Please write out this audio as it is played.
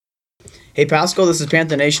Hey Paschal, this is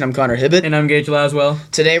Panther Nation. I'm Connor Hibbett. And I'm Gage Laswell.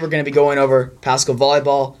 Today we're going to be going over Paschal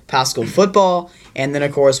Volleyball, Paschal Football, and then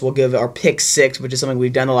of course we'll give our pick six, which is something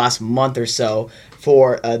we've done the last month or so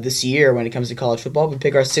for this year when it comes to college football. We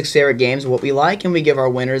pick our 6 favorite games, what we like, and we give our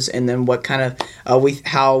winners, and then what kind of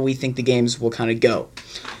how we think the games will kind of go.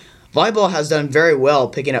 Volleyball has done very well,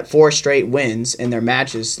 picking up 4 straight wins in their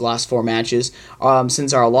matches, last 4 matches,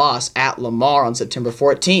 since our loss at Lamar on September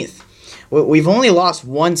 14th. We've only lost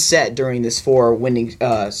 1 set during this 4-match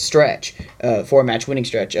winning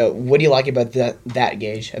stretch. What do you like about that,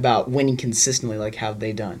 Gage? About winning consistently, like how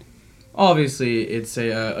they've done? Obviously, it's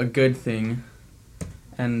a good thing,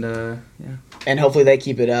 and yeah. And hopefully they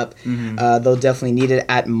keep it up. Mm-hmm. They'll definitely need it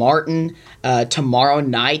at Martin tomorrow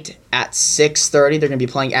night at 6:30. They're going to be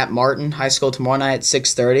playing at Martin High School tomorrow night at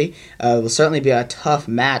 6:30. It will certainly be a tough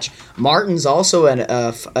match. Martin's also at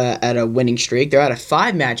a winning streak. They're at a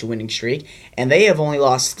 5-match winning streak, and they have only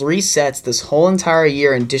lost 3 sets this whole entire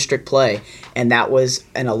year in district play, and that was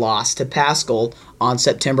a loss to Paschal on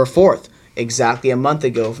September 4th. Exactly a month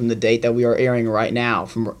ago from the date that we are airing right now,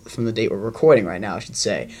 from the date we're recording right now, I should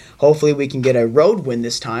say. Hopefully we can get a road win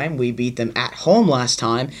this time. We beat them at home last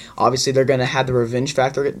time. Obviously they're going to have the revenge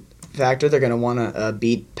factor. They're going to want to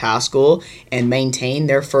beat Paschal and maintain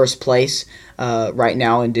their first place right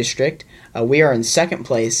now in district. We are in second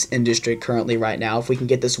place in district currently right now. If we can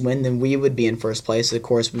get this win, then we would be in first place. Of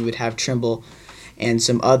course, we would have Trimble and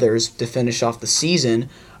some others to finish off the season,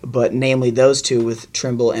 but namely those 2 with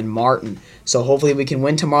Trimble and Martin. So hopefully we can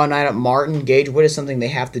win tomorrow night at Martin. Gage, what is something they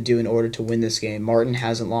have to do in order to win this game? Martin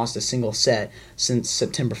hasn't lost a single set since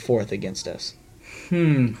September 4th against us.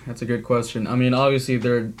 That's a good question. I mean, obviously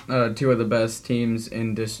they're 2 of the best teams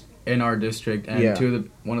in our district,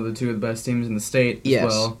 and one of the 2 of the best teams in the state as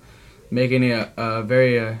well, making a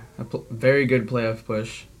very good playoff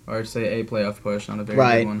push, or I'd say a playoff push, not a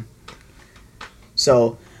very good one.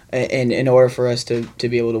 So, in order for us to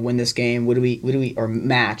be able to win this game, or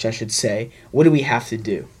match, I should say, what do we have to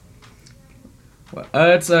do? Well,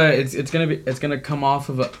 it's gonna come off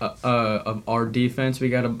of our defense. We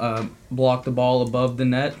gotta block the ball above the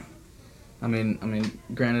net. I mean,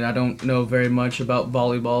 granted, I don't know very much about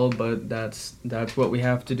volleyball, but that's what we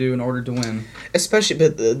have to do in order to win. Especially,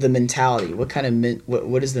 but the mentality. What kind of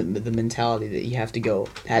what is the mentality that you have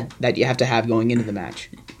to have going into the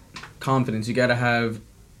match? Confidence. You gotta have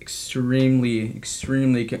extremely.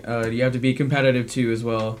 You have to be competitive too as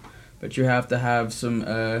well, but you have to have some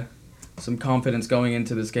confidence going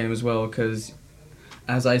into this game as well, because,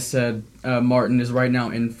 as I said, Martin is right now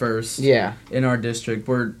in first. Yeah. In our district,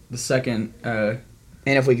 we're the second. And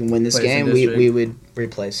if we can win this game, we would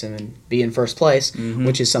replace him and be in first place,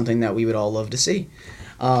 which is something that we would all love to see.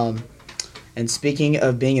 And speaking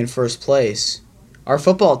of being in first place, our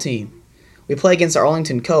football team. We play against the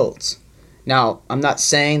Arlington Colts. Now, I'm not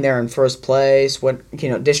saying they're in first place.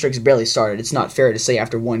 District's barely started. It's not fair to say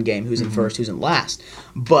after 1 game who's in first, who's in last.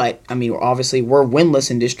 But, I mean, obviously, we're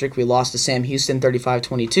winless in district. We lost to Sam Houston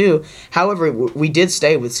 35-22. However, we did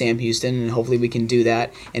stay with Sam Houston, and hopefully we can do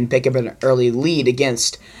that and pick up an early lead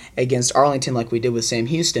against Arlington like we did with Sam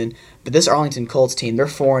Houston. But this Arlington Colts team, they're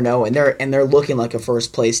 4-0, and they're looking like a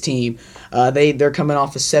first place team. They're coming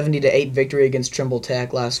off a 70-8 victory against Trimble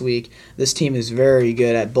Tech last week. This team is very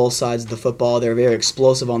good at both sides of the football. They're very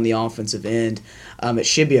explosive on the offensive end. It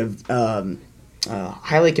should be a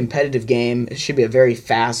highly competitive game. It should be a very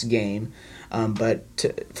fast game. But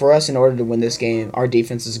for us, in order to win this game, our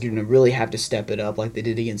defense is going to really have to step it up, like they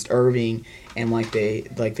did against Irving, and like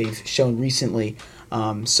they've shown recently.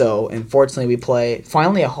 So unfortunately, we play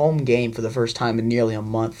finally a home game for the first time in nearly a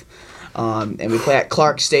month, and we play at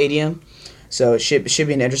Clark Stadium. So it should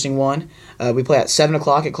be an interesting one. We play at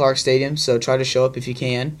 7:00 at Clark Stadium. So try to show up if you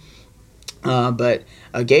can. But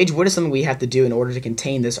Gage, what is something we have to do in order to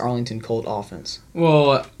contain this Arlington Colt offense?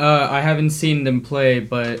 Well, I haven't seen them play,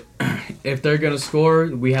 but if they're gonna score,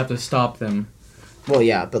 we have to stop them. Well,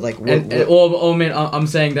 yeah, but like, I'm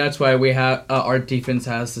saying that's why we have our defense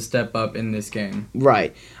has to step up in this game.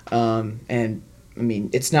 Right, and I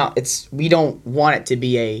mean, we don't want it to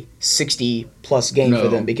be a 60-plus game for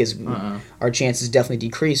them, because our chances definitely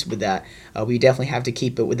decrease with that. We definitely have to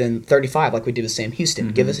keep it within 35 like we did with Sam Houston.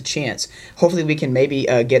 Give us a chance. Hopefully we can maybe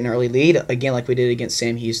get an early lead, again like we did against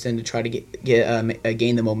Sam Houston, to try to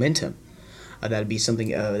gain the momentum. That would be something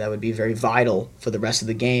that would be very vital for the rest of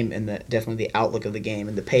the game, and definitely the outlook of the game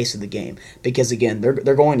and the pace of the game. Because again,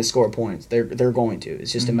 they're going to score points. They're going to.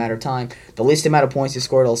 It's just a matter of time. The least amount of points they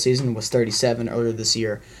scored all season was 37 earlier this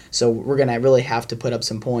year. So we're gonna really have to put up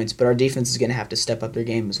some points. But our defense is gonna have to step up their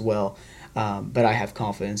game as well. but I have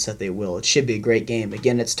confidence that they will. It should be a great game.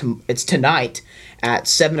 Again, it's tonight at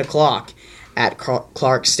 7 o'clock at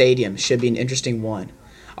Clark Stadium. Should be an interesting one.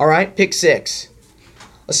 All right, pick 6.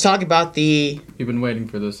 Let's talk about the... You've been waiting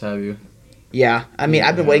for this, have you? Yeah, I mean,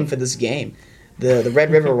 I've been waiting for this game. The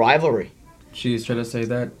Red River Rivalry. Jeez, try to say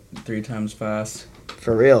that 3 times fast.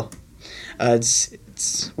 For real.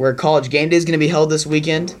 It's where College Game Day is going to be held this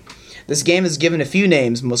weekend. This game is given a few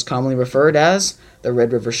names, most commonly referred as the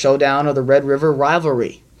Red River Showdown or the Red River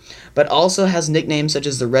Rivalry, but also has nicknames such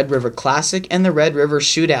as the Red River Classic and the Red River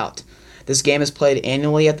Shootout. This game is played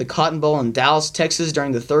annually at the Cotton Bowl in Dallas, Texas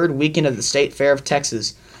during the 3rd weekend of the State Fair of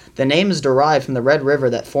Texas. The name is derived from the Red River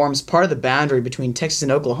that forms part of the boundary between Texas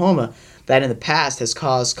and Oklahoma that in the past has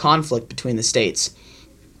caused conflict between the states.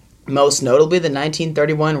 Most notably the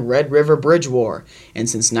 1931 Red River Bridge War, and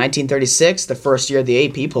since 1936, the first year of the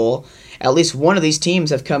AP poll, at least one of these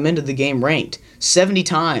teams have come into the game ranked 70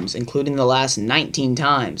 times, including the last 19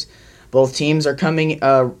 times. Both teams are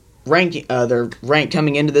ranked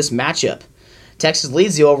coming into this matchup. Texas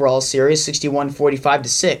leads the overall series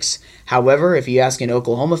 61-45-6. However, if you ask an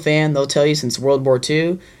Oklahoma fan, they'll tell you since World War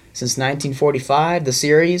II, since 1945, the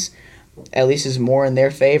series at least is more in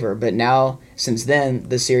their favor. But now, since then,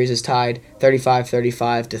 the series is tied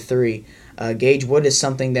 35-35-3. Gage, what is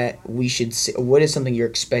something that we should see, what is something you're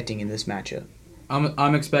expecting in this matchup?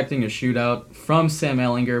 I'm expecting a shootout from Sam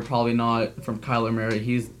Ehlinger, probably not from Kyler Murray.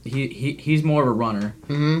 He's more of a runner.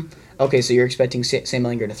 Mm-hmm. Okay, so you're expecting Sam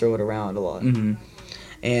Ehlinger to throw it around a lot. Mm-hmm.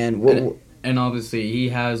 And obviously he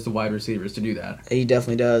has the wide receivers to do that. He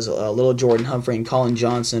definitely does. Little Jordan Humphrey and Colin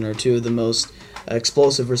Johnson are two of the most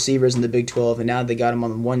explosive receivers in the Big 12, and now they got him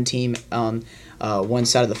on one team on one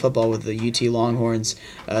side of the football with the UT Longhorns.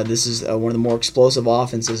 This is one of the more explosive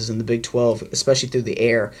offenses in the Big 12, especially through the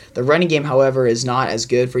air. The running game, however, is not as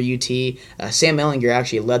good for UT. Sam Ehlinger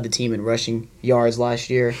actually led the team in rushing yards last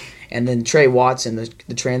year. And then Trey Watson,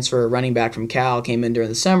 the transfer running back from Cal, came in during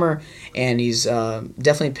the summer, and he's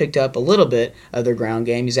definitely picked up a little bit of their ground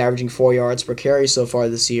game. He's averaging 4 yards per carry so far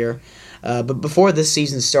this year. But before this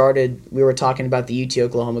season started, we were talking about the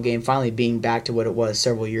UT-Oklahoma game finally being back to what it was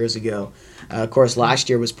several years ago. Of course, last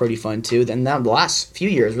year was pretty fun, too. And now the last few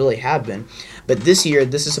years really have been. But this year,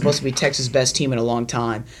 this is supposed to be Texas' best team in a long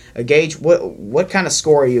time. Gage, what kind of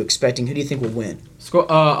score are you expecting? Who do you think will win?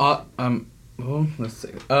 Well, let's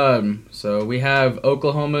see. So we have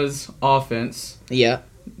Oklahoma's offense. Yeah.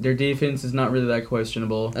 Their defense is not really that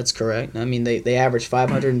questionable. That's correct. I mean, they average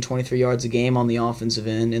 523 yards a game on the offensive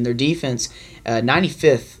end, and their defense,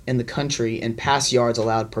 95th in the country in pass yards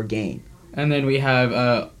allowed per game. And then we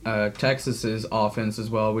have Texas's offense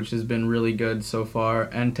as well, which has been really good so far,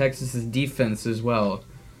 and Texas's defense as well.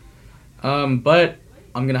 But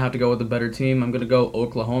I'm gonna have to go with a better team. I'm gonna go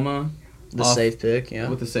Oklahoma. Safe pick, yeah.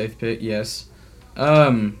 With the safe pick, yes.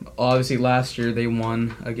 Obviously last year they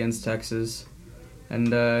won against Texas, and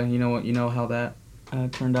you know how that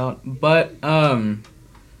turned out. But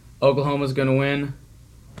Oklahoma's gonna win,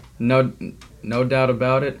 no doubt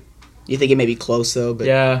about it. You think it may be close though, but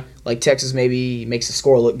yeah, like Texas maybe makes the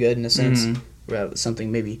score look good in a sense. Mm-hmm.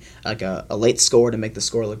 Something maybe like a late score to make the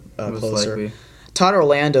score look closer. Likely. Todd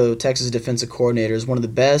Orlando, Texas defensive coordinator, is one of the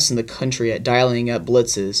best in the country at dialing up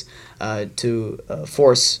blitzes to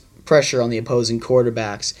force pressure on the opposing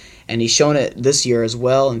quarterbacks, and he's shown it this year as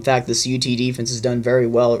well. In fact, this UT defense has done very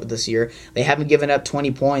well this year. They haven't given up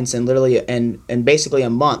 20 points in literally and basically a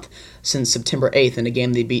month since September 8th in a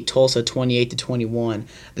game they beat Tulsa 28-21.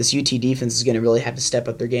 This UT defense is going to really have to step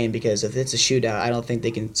up their game because if it's a shootout, I don't think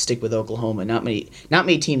they can stick with Oklahoma. Not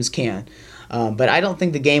many teams can. But I don't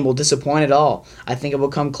think the game will disappoint at all. I think it will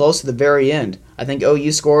come close to the very end. I think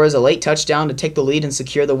OU scores a late touchdown to take the lead and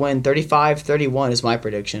secure the win. 35-31 is my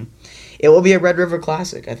prediction. It will be a Red River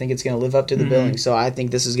Classic. I think it's going to live up to the billing. So I think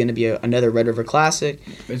this is going to be another Red River Classic.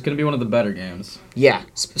 It's going to be one of the better games. Yeah,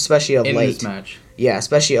 especially of late. In this match. Yeah,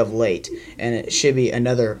 especially of late. And it should be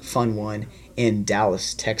another fun one in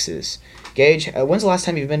Dallas, Texas. Gage, when's the last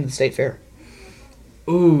time you've been to the State Fair?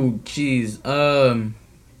 Ooh, jeez.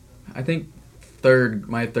 I think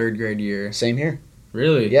my third grade year. Same here.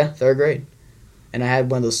 Really? Yeah, third grade. And I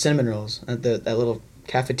had one of those cinnamon rolls at that little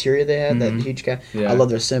cafeteria they had, that huge Yeah. I love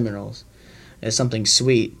their cinnamon rolls. It's something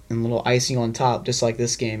sweet and a little icing on top, just like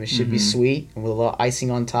this game. It should be sweet and with a little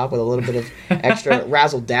icing on top with a little bit of extra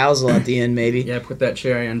razzle-dazzle at the end, maybe. Yeah, put that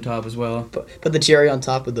cherry on top as well. Put the cherry on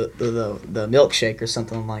top with the milkshake or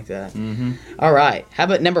something like that. Mm-hmm. All right. How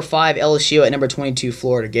about number 5, LSU at number 22,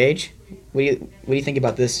 Florida? Gage, what do you think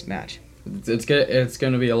about this match? It's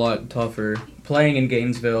going to be a lot tougher playing in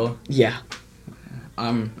Gainesville. Yeah.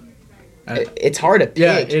 I it's hard to pick.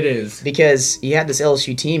 Yeah, it is. Because you had this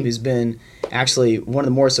LSU team who's been actually one of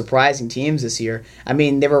the more surprising teams this year. I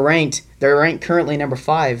mean, they're ranked currently number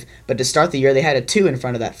 5, but to start the year they had a 2 in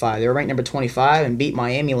front of that 5. They were ranked number 25 and beat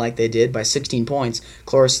Miami like they did by 16 points. Of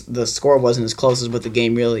course, the score wasn't as close as what the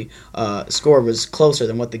game really score was closer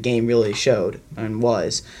than what the game really showed and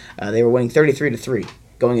was. They were winning 33-3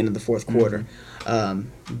 going into the fourth quarter.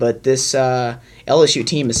 But this LSU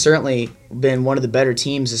team has certainly been one of the better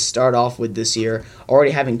teams to start off with this year,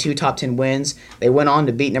 already having 2 top 10 wins. They went on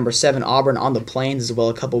to beat number 7 Auburn on the Plains as well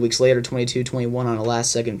a couple weeks later, 22-21 on a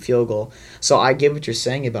last-second field goal. So I get what you're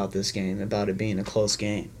saying about this game, about it being a close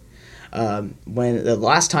game. When the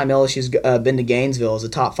last time LSU's been to Gainesville as a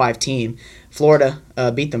top 5 team, Florida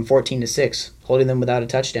beat them 14-6, holding them without a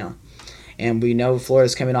touchdown. And we know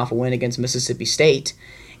Florida's coming off a win against Mississippi State,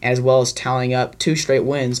 as well as tallying up 2 straight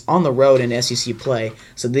wins on the road in SEC play.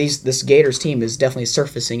 So this Gators team is definitely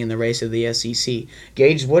surfacing in the race of the SEC.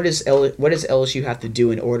 Gage, what does LSU have to do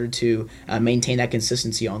in order to maintain that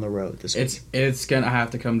consistency on the road this week? It's going to have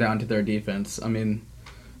to come down to their defense. I mean,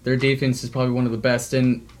 their defense is probably one of the best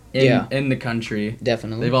in the country.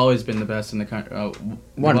 Definitely. They've always been the best in the country.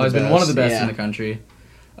 One of the best in the country.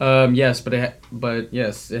 Yes, but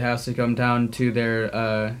it has to come down to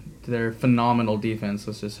their phenomenal defense.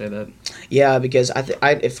 Let's just say that. Yeah, because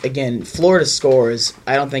if Florida scores,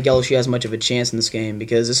 I don't think LSU has much of a chance in this game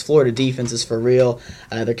because this Florida defense is for real.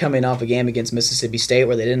 They're coming off a game against Mississippi State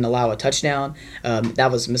where they didn't allow a touchdown. That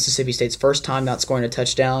was Mississippi State's first time not scoring a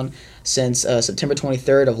touchdown since September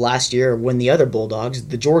 23rd of last year when the other Bulldogs,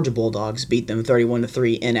 the Georgia Bulldogs, beat them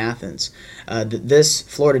 31-3 in Athens. This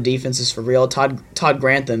Florida defense is for real. Todd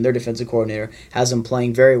Grantham, their defensive coordinator, has them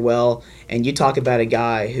playing very well. And you talk about a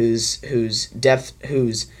guy whose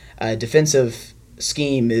defensive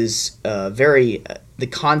scheme is the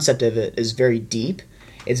concept of it is very deep.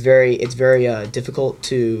 It's very difficult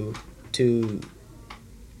to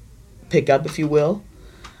pick up, if you will.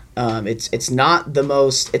 It's not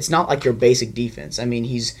like your basic defense. I mean,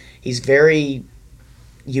 he's very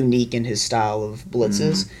unique in his style of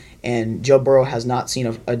blitzes. Mm-hmm. And Joe Burrow has not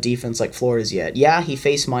seen a defense like Florida's yet. Yeah, he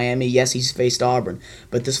faced Miami. Yes, he's faced Auburn.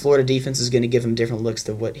 But this Florida defense is going to give him different looks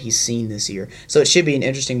than what he's seen this year. So it should be an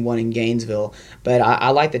interesting one in Gainesville. But I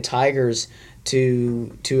like the Tigers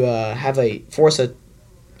to force a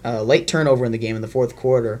late turnover in the game in the fourth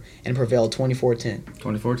quarter and prevail 24-10.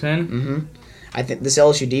 24-10? Mm-hmm. I think this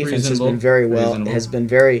LSU defense has been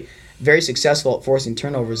very, very successful at forcing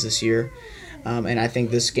turnovers this year. And I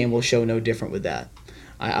think this game will show no different with that.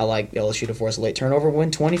 I like LSU to force a late turnover,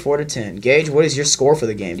 win 24-10. Gage, what is your score for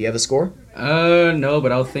the game? Do you have a score? No,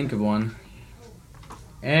 but I'll think of one.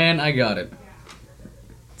 And I got it.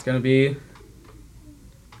 It's going to be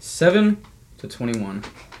 7-21.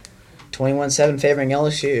 21-7 favoring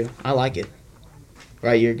LSU. I like it.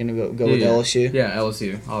 Right, you're going to go with LSU? Yeah,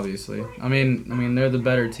 LSU, obviously. I mean, they're the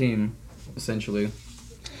better team, essentially.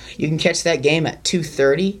 You can catch that game at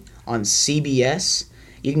 2:30 on CBS.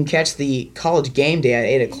 You can catch the College Game Day at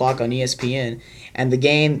 8 o'clock on ESPN, and the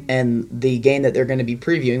game that they're going to be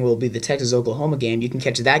previewing will be the Texas-Oklahoma game. You can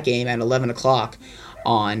catch that game at 11 o'clock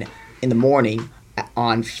in the morning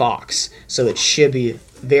on Fox. So it should be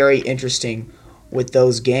very interesting with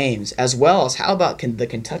those games, as well as how about the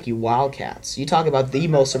Kentucky Wildcats? You talk about the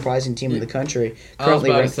most surprising team in the country,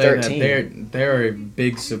 currently ranked 13. They're a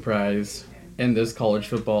big surprise in this college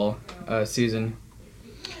football season.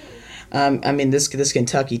 I mean, this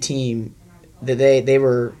Kentucky team, they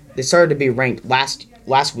started to be ranked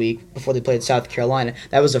last week before they played South Carolina.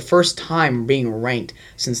 That was the first time being ranked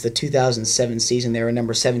since the 2007 season. They were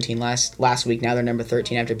number 17 last week. Now they're number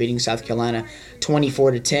 13 after beating South Carolina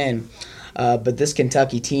 24-10. But this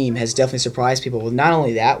Kentucky team has definitely surprised people with not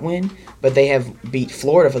only that win, but they have beat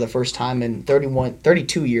Florida for the first time in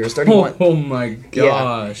 32 years. 31. Oh my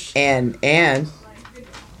gosh! Yeah. And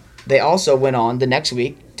they also went on the next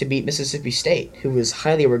week to beat Mississippi State, who was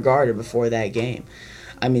highly regarded before that game.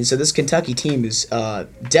 I mean, so this Kentucky team has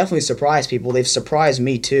definitely surprised people. They've surprised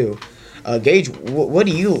me too. Gage, what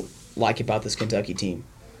do you like about this Kentucky team?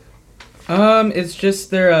 It's just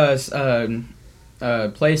their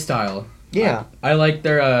play style. Yeah, I like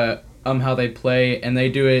their how they play, and they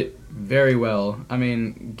do it very well. I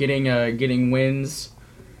mean, getting wins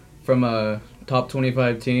from top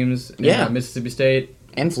 25 teams. Yeah, Mississippi State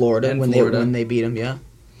and Florida when they beat them. Yeah.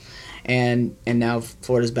 And now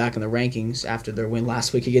Florida's back in the rankings after their win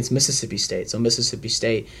last week against Mississippi State. So Mississippi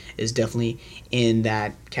State is definitely in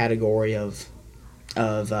that category of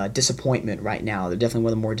disappointment right now. They're definitely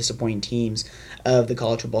one of the more disappointing teams of the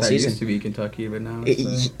college football season. That used to be Kentucky, but now now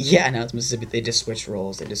it's Mississippi. They just switched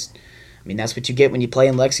roles. I mean, that's what you get when you play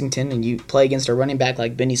in Lexington and you play against a running back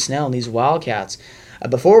like Benny Snell and these Wildcats.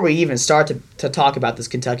 Before we even start to talk about this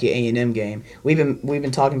Kentucky A&M game, we've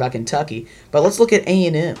been talking about Kentucky, but let's look at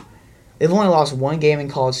A&M. They've only lost one game in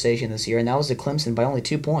College Station this year, and that was to Clemson by only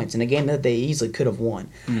 2 points, in a game that they easily could have won.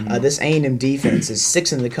 This A&M defense is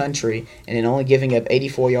 6th in the country, and in only giving up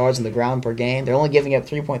 84 yards on the ground per game. They're only giving up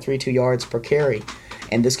 3.32 yards per carry.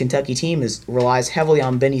 And this Kentucky team relies heavily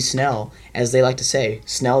on Benny Snell, as they like to say,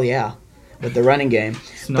 Snell, yeah, with the running game.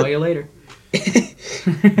 Snell you later.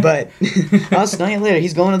 But I'll snell you later.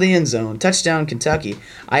 He's going to the end zone. Touchdown, Kentucky.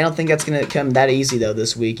 I don't think that's going to come that easy, though,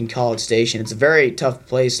 this week in College Station. It's a very tough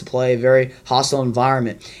place to play, a very hostile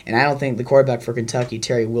environment. And I don't think the quarterback for Kentucky,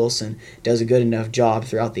 Terry Wilson, does a good enough job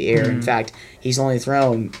throughout the air. In fact, he's only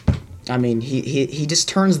thrown, I mean, he just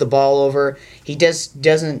turns the ball over. He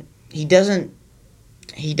doesn't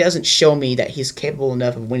show me that he's capable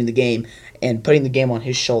enough of winning the game and putting the game on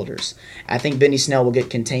his shoulders. I think Benny Snell will get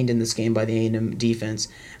contained in this game by the A&M defense.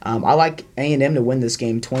 I like A&M to win this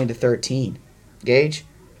game 20-13. Gage,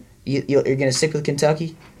 you're going to stick with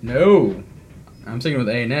Kentucky? No. I'm sticking with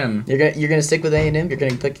A&M. You're gonna stick with A&M? You're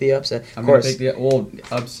going to pick the upset? I'm going to pick the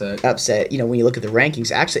upset. Upset. When you look at the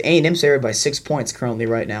rankings, actually A&M's favored by 6 points currently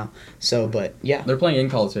right now. So, but yeah. They're playing in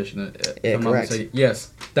College Station. Correct.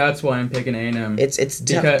 Yes, that's why I'm picking A&M. It's a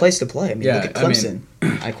tough place to play. I mean, look at Clemson.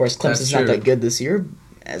 Of course, Clemson's not that good this year,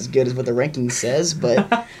 as good as what the ranking says,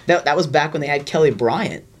 but that was back when they had Kelly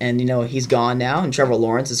Bryant, and he's gone now, and Trevor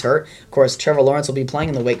Lawrence is hurt. Of course, Trevor Lawrence will be playing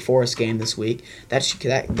in the Wake Forest game this week. That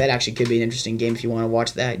actually could be an interesting game. If you want to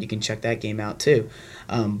watch that, you can check that game out too.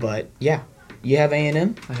 But yeah, you have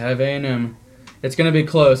A&M? I have A&M. It's going to be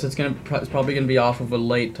close. It's probably going to be off of a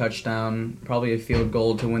late touchdown, probably a field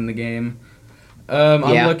goal to win the game. I'm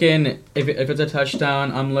looking, if it's a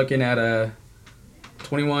touchdown, I'm looking at a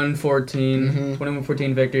 21-14,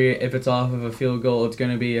 21-14 victory. If it's off of a field goal, it's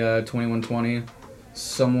going to be 21-20,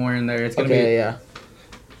 somewhere in there. It's going to be. Yeah.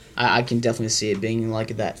 I can definitely see it being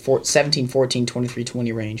like that 17-14,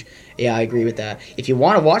 23-20 range. Yeah, I agree with that. If you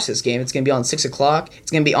want to watch this game, it's going to be on 6 o'clock.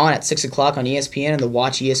 It's going to be on at 6 o'clock on ESPN and the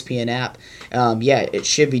Watch ESPN app. It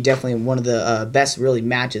should be definitely one of the best really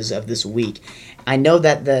matches of this week. I know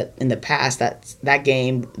that in the past that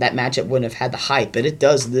matchup wouldn't have had the hype, but it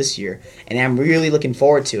does this year, and I'm really looking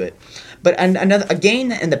forward to it. But a game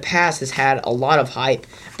that in the past has had a lot of hype,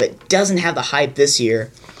 but doesn't have the hype this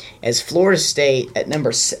year, is Florida State at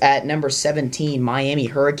number 17, Miami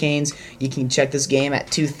Hurricanes. You can check this game at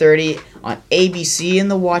 2:30 on ABC and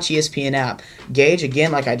the Watch ESPN app. Gage,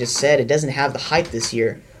 again, like I just said, it doesn't have the hype this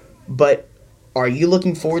year, but are you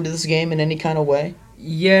looking forward to this game in any kind of way?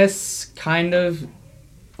 Yes, kind of.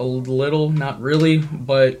 A little, not really,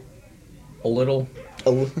 but a little. A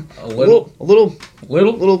little.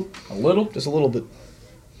 Just a little bit.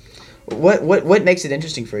 What makes it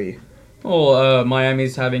interesting for you? Well,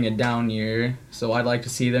 Miami's having a down year, so I'd like to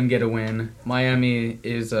see them get a win. Miami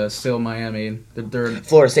is still Miami.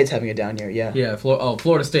 Florida State's having a down year, yeah. Yeah,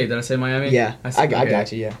 Florida State. Did I say Miami? Yeah, I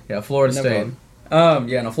got you, yeah. Yeah, Florida State.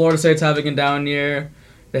 Florida State's having a down year.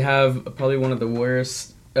 They have probably one of the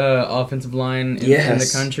worst offensive line in the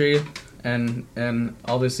country, and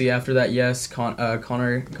obviously after that, yes,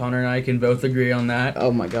 Connor and I can both agree on that.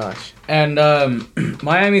 Oh my gosh! And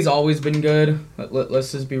Miami's always been good.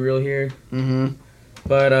 Let's just be real here. Mm-hmm.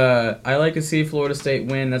 But I like to see Florida State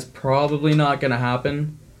win. That's probably not gonna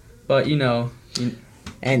happen, but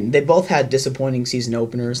And they both had disappointing season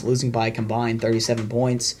openers, losing by a combined 37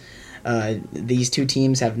 points. These two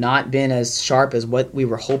teams have not been as sharp as what we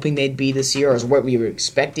were hoping they'd be this year, or as what we were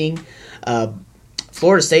expecting.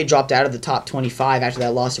 Florida State dropped out of the top 25 after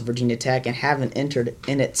that loss to Virginia Tech and haven't entered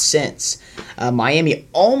in it since. Miami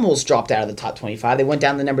almost dropped out of the top 25. They went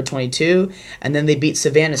down to number 22, and then they beat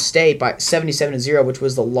Savannah State by 77-0, which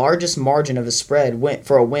was the largest margin of a spread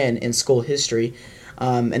for a win in school history.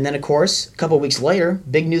 And then, of course, a couple weeks later,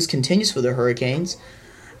 big news continues for the Hurricanes.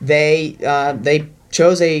 They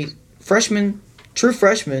chose a true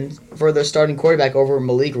freshman for their starting quarterback over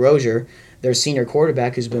Malik Rozier, their senior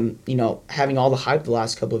quarterback, who's been, having all the hype the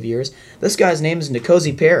last couple of years. This guy's name is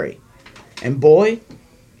N'Kosi Perry. And boy,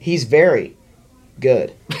 he's very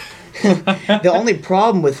good. The only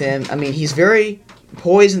problem with him, he's very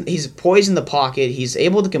poised. He's poised in the pocket. He's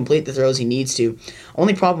able to complete the throws he needs to.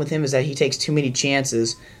 Only problem with him is that he takes too many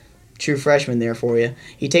chances. True freshman there for you.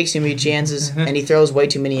 He takes too many chances, and he throws way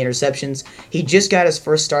too many interceptions. He just got his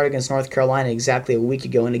first start against North Carolina exactly a week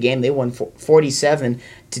ago in a game. They won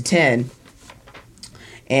 47-10.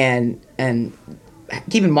 And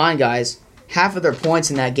keep in mind, guys, half of their points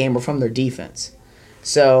in that game were from their defense.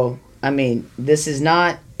 So, this is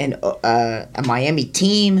not a Miami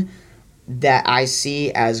team that I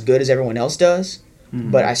see as good as everyone else does,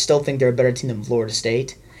 but I still think they're a better team than Florida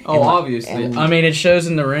State. Oh, obviously. I mean, it shows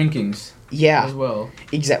in the rankings. Yeah. As well.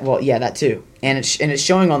 Well, yeah, that too. And it's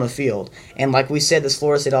showing on the field. And like we said, this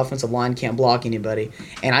Florida State offensive line can't block anybody.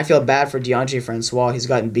 And I feel bad for DeAndre Francois. He's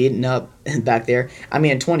gotten beaten up back there. I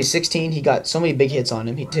mean, in 2016, he got so many big hits on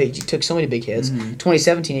him. He took so many big hits.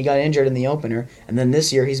 2017, he got injured in the opener. And then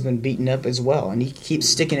this year, he's been beaten up as well. And he keeps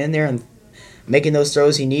sticking in there and making those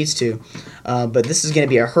throws he needs to. But this is going to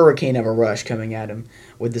be a hurricane of a rush coming at him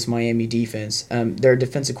with this Miami defense. Their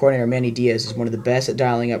defensive coordinator, Manny Diaz, is one of the best at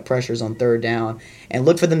dialing up pressures on third down. And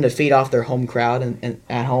look for them to feed off their home crowd and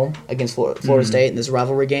at home against Florida State in this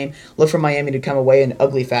rivalry game. Look for Miami to come away in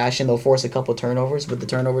ugly fashion. They'll force a couple turnovers with the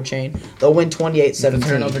turnover chain. They'll win 28-17. The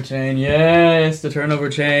turnover chain, yes, the turnover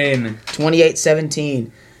chain.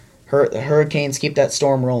 28-17. The Hurricanes keep that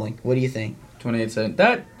storm rolling. What do you think?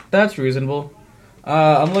 28-17. That's reasonable.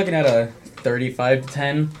 I'm looking at a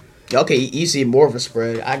 35-10. Okay, you see more of a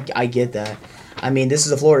spread. I get that. I mean, this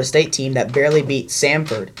is a Florida State team that barely beat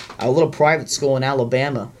Samford, a little private school in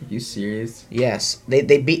Alabama. Are you serious? Yes.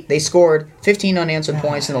 They scored 15 unanswered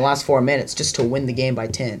points in the last 4 minutes just to win the game by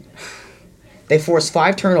 10. They forced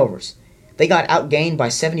 5 turnovers. They got outgained by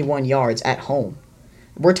 71 yards at home.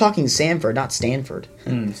 We're talking Samford, not Stanford.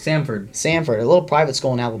 Samford, a little private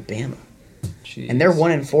school in Alabama. Jeez. And they're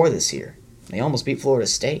 1-4 this year. They almost beat Florida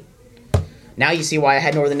State. Now you see why I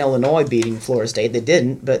had Northern Illinois beating Florida State. They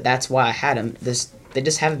didn't, but that's why I had them. They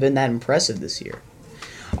just haven't been that impressive this year.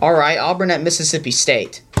 All right, Auburn at Mississippi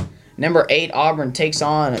State. Number 8, Auburn takes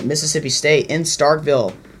on Mississippi State in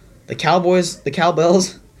Starkville. The Cowbells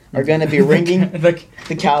are going to be ringing.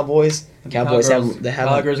 The Cowboys. Cowgirls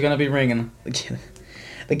going to be ringing.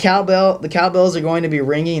 The Cowbells are going to be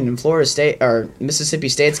ringing, and Florida State or Mississippi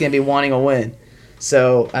State's going to be wanting a win.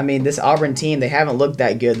 So, I mean, this Auburn team, they haven't looked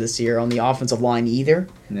that good this year on the offensive line either.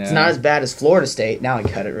 Yeah. It's not as bad as Florida State. Now I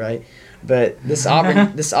cut it right. But this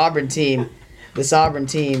Auburn team,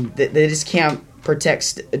 they just can't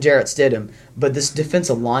protect Jarrett Stidham. But this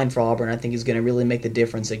defensive line for Auburn, I think, is going to really make the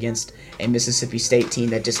difference against a Mississippi State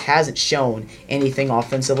team that just hasn't shown anything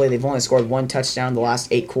offensively. They've only scored 1 touchdown in the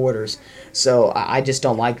last 8 quarters. So I just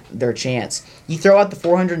don't like their chance. You throw out the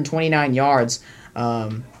 429 yards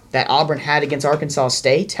that Auburn had against Arkansas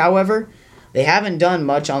State, however, they haven't done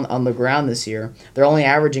much on the ground this year. They're only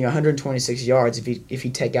averaging 126 yards if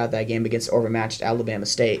you take out that game against overmatched Alabama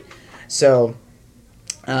State. So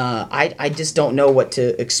I just don't know what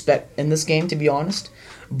to expect in this game, to be honest.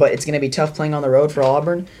 But it's going to be tough playing on the road for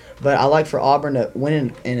Auburn. But I like for Auburn to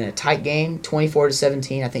win in a tight game,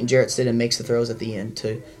 24-17. I think Jarrett Stidham makes the throws at the end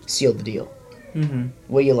to seal the deal. Mm-hmm.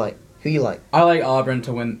 What do you like? Who you like? I like Auburn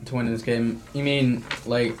to win this game. You mean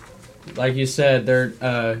like you said, they're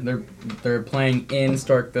playing in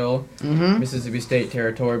Starkville, Mississippi State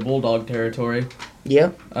territory, Bulldog territory. Yeah.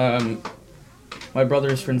 My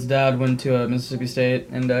brother's friend's dad went to Mississippi State,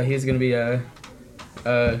 and he's gonna be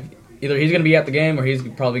either he's gonna be at the game or he's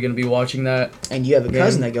probably gonna be watching that. And you have a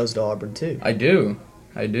cousin that goes to Auburn too. I do.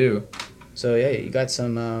 So yeah, you got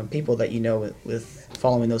some people that you know with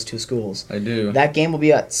following those 2 schools. I do. That game will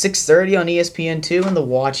be at 6:30 on ESPN2 and the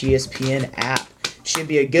Watch ESPN app. Should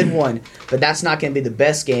be a good one, but that's not going to be the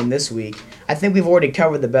best game this week. I think we've already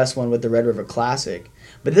covered the best one with the Red River Classic.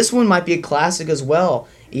 But this one might be a classic as well,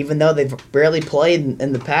 even though they've barely played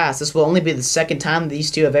in the past. This will only be the second time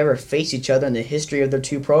these two have ever faced each other in the history of their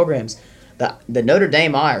 2 programs. The Notre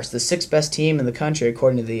Dame Irish, the 6th best team in the country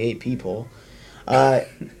according to the AP poll.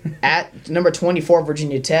 At number 24,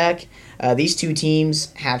 Virginia Tech, these 2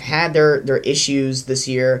 teams have had their issues this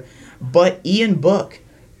year, but Ian Book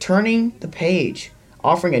turning the page,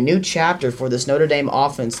 offering a new chapter for this Notre Dame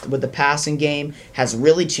offense with the passing game, has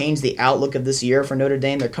really changed the outlook of this year for Notre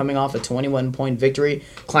Dame. They're coming off a 21-point victory,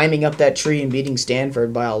 climbing up that tree and beating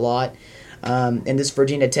Stanford by a lot. And this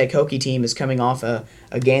Virginia Tech Hokie team is coming off a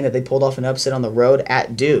game that they pulled off an upset on the road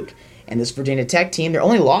at Duke. And this Virginia Tech team, their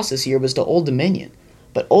only loss this year was to Old Dominion.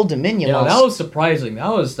 But Old Dominion lost. Yeah, that was surprising. That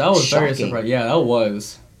was very surprising. Yeah, that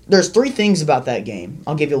was. There's 3 things about that game.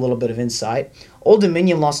 I'll give you a little bit of insight. Old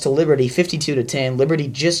Dominion lost to Liberty 52-10. Liberty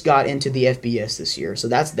just got into the FBS this year, so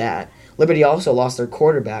that's that. Liberty also lost their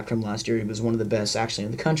quarterback from last year. He was one of the best, actually,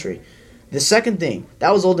 in the country. The second thing,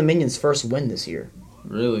 that was Old Dominion's first win this year.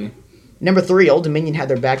 Really? Number 3, Old Dominion had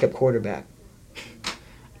their backup quarterback.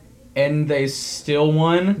 And they still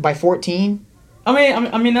won? By 14.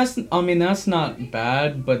 I mean that's not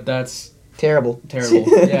bad, but that's terrible.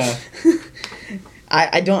 Yeah.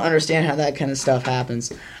 I don't understand how that kind of stuff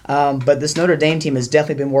happens. But this Notre Dame team has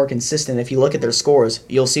definitely been more consistent. If you look at their scores,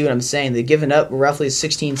 you'll see what I'm saying. They've given up roughly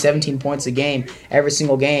 16, 17 points a game, every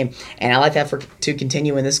single game. And I like that to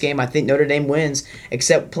continue in this game. I think Notre Dame wins,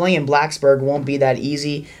 except playing in Blacksburg won't be that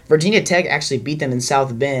easy. Virginia Tech actually beat them in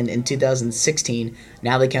South Bend in 2016.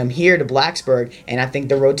 Now they come here to Blacksburg, and I think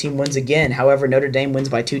the road team wins again. However, Notre Dame wins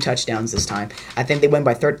by 2 touchdowns this time. I think they win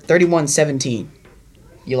by 31-17.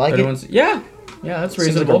 You like it? Yeah. Yeah, that's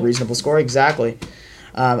reasonable. Seems like a reasonable score, exactly.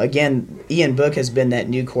 Again, Ian Book has been that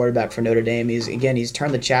new quarterback for Notre Dame. He's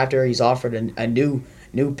turned the chapter. He's offered a new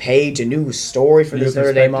page, a new story for this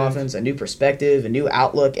Notre Dame offense, a new perspective, a new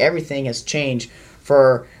outlook. Everything has changed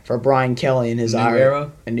for Brian Kelly and his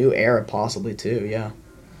era. A new era, possibly too. Yeah.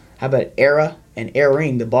 How about era and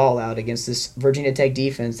airing the ball out against this Virginia Tech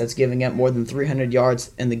defense that's giving up more than 300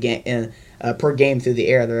 yards in the game per game through the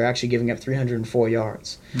air? They're actually giving up 304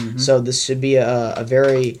 yards. Mm-hmm. So this should be a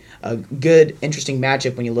very good, interesting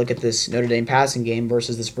matchup when you look at this Notre Dame passing game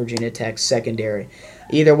versus this Virginia Tech secondary.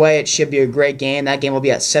 Either way, it should be a great game. That game will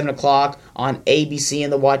be at 7 o'clock on ABC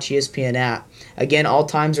and the Watch ESPN app. Again, all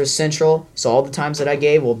times are central, so all the times that I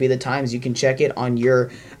gave will be the times you can check it on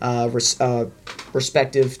your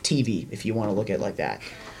respective TV if you want to look at it like that.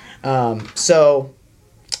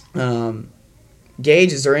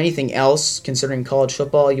 Gage, is there anything else concerning college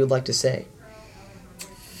football you would like to say?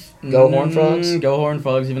 Go Horned Frogs? Go Horned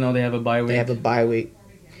Frogs, even though they have a bye week. They have a bye week.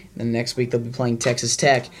 Then next week they'll be playing Texas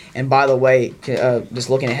Tech. And by the way, just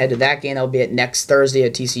looking ahead to that game, that'll be at next Thursday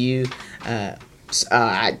at TCU.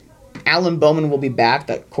 Alan Bowman will be back,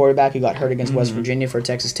 that quarterback who got hurt against West Virginia for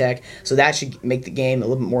Texas Tech. So that should make the game a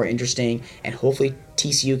little bit more interesting, and hopefully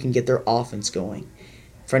TCU can get their offense going.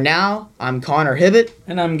 For now, I'm Connor Hibbett.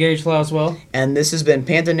 And I'm Gage Laswell. And this has been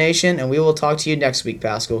Panther Nation, and we will talk to you next week,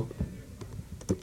 Paschal.